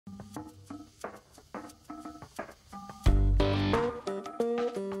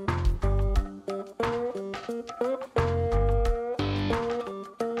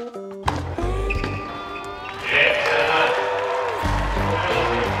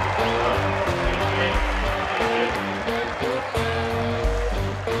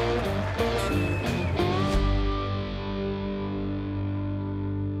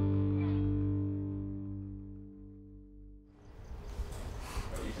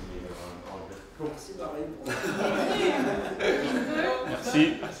Merci pareil.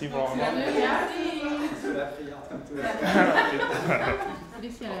 Merci, merci vraiment. C'est la prière.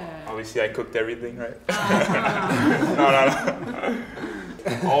 Obviously I cooked everything, right? No.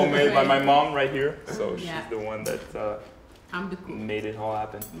 All made by my mom right here, so she's the one that made it all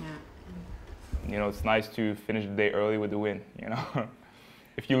happen. You know, it's nice to finish the day early with the win, you know?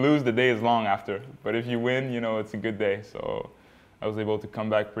 If you lose, the day is long after, but if you win, you know, it's a good day. So I was able to come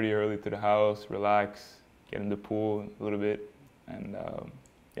back pretty early to the house, relax, get in the pool a little bit, and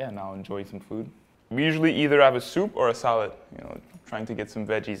yeah, now enjoy some food. We usually either have a soup or a salad, you know, trying to get some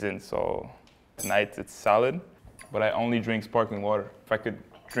veggies in. So tonight it's salad, but I only drink sparkling water. If I could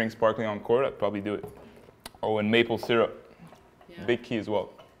drink sparkling on court, I'd probably do it. Oh, and maple syrup, big key as well.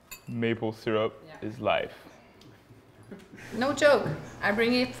 Maple syrup is life. No joke, I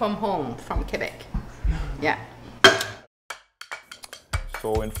bring it from home, from Quebec. Yeah.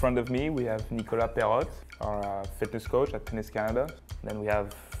 So in front of me, we have Nicolas Perrotte, our fitness coach at Tennis Canada. Then we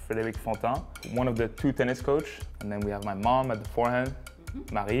have Frédéric Fontan, one of the two tennis coach. And then we have my mom at the forehand,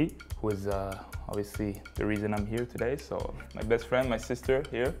 Marie, who is obviously the reason I'm here today. So my best friend, my sister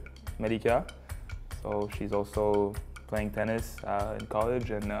here, Melika. So she's also playing tennis in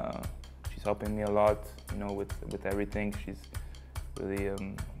college, and she's helping me a lot, you know, with everything. She's really a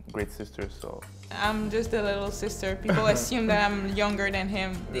great sister. So I'm just a little sister. People assume that I'm younger than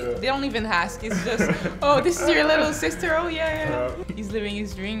him. They don't even ask. It's just, oh, this is your little sister. Oh yeah. He's living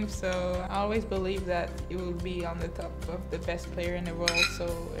his dream. So I always believe that he will be on the top of the best player in the world. So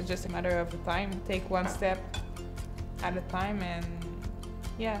it's just a matter of time. Take one step at a time, and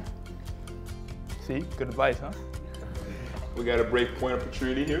yeah. See, good advice, huh? We got a break point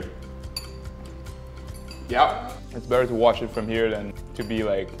opportunity here. Yeah, it's better to watch it from here than to be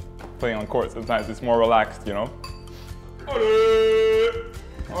like playing on court. Sometimes it's more relaxed, you know? Allez!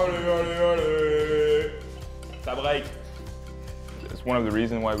 Allez, allez, allez! Ça break. It's one of the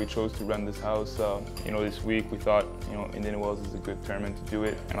reasons why we chose to run this house. You know, this week we thought, you know, Indian Wells is a good tournament to do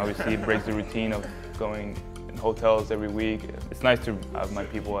it. And obviously it breaks the routine of going in hotels every week. It's nice to have my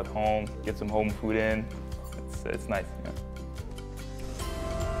people at home, get some home food in. It's nice, yeah.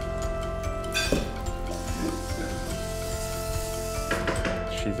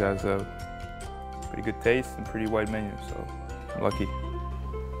 She has a pretty good taste and pretty wide menu, so I'm lucky.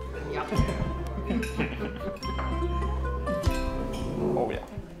 Yeah.